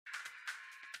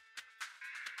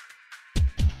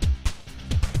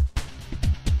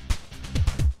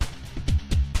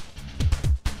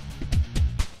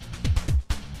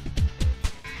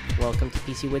Welcome to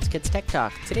PC Wiz Kids Tech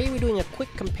Talk. Today we're doing a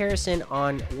quick comparison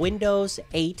on Windows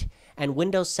 8 and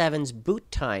Windows 7's boot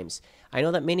times. I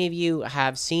know that many of you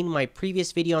have seen my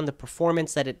previous video on the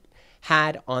performance that it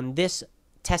had on this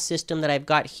test system that I've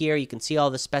got here. You can see all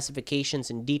the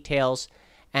specifications and details,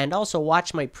 and also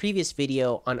watch my previous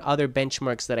video on other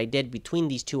benchmarks that I did between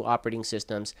these two operating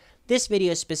systems. This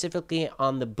video is specifically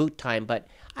on the boot time, but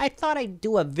I thought I'd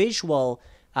do a visual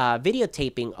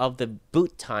videotaping of the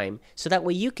boot time so that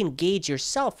way you can gauge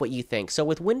yourself what you think. So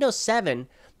with Windows 7,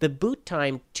 the boot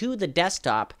time to the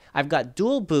desktop, I've got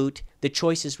dual boot. The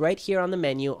choice is right here on the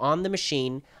menu on the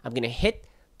machine. I'm going to hit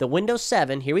the Windows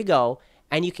 7. Here we go.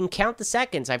 And you can count the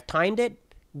seconds. I've timed it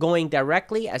going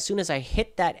directly as soon as I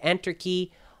hit that enter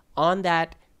key on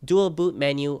that dual boot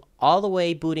menu, all the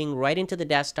way booting right into the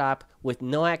desktop with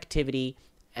no activity.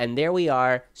 And there we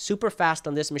are, super fast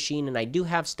on this machine, and I do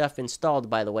have stuff installed,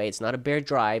 by the way. It's not a bare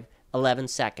drive. 11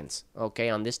 seconds. Okay,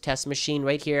 on this test machine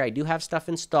right here, I do have stuff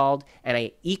installed, and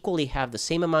I equally have the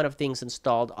same amount of things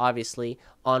installed, obviously,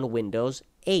 on Windows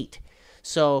 8.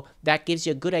 So that gives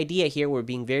you a good idea here. We're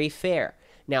being very fair.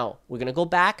 Now, we're going to go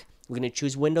back. We're going to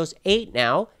choose Windows 8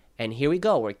 now, and here we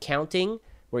go. We're counting,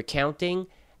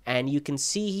 and you can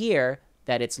see here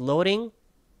that it's loading,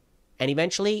 and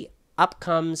eventually up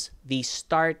comes the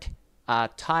start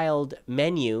tiled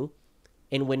menu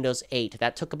in Windows 8.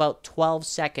 That took about 12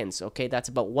 seconds. Okay, that's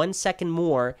about 1 second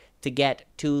more to get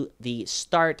to the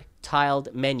start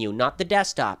tiled menu, not the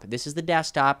desktop. This is the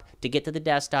desktop. To get to the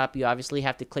desktop, you obviously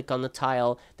have to click on the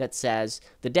tile that says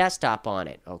the desktop on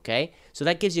it. Okay, so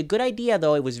that gives you a good idea,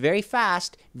 though. It was very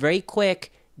fast, very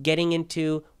quick getting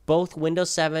into both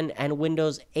Windows 7 and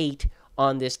Windows 8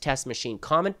 on this test machine.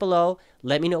 Comment below.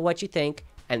 Let me know what you think.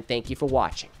 And thank you for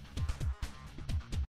watching.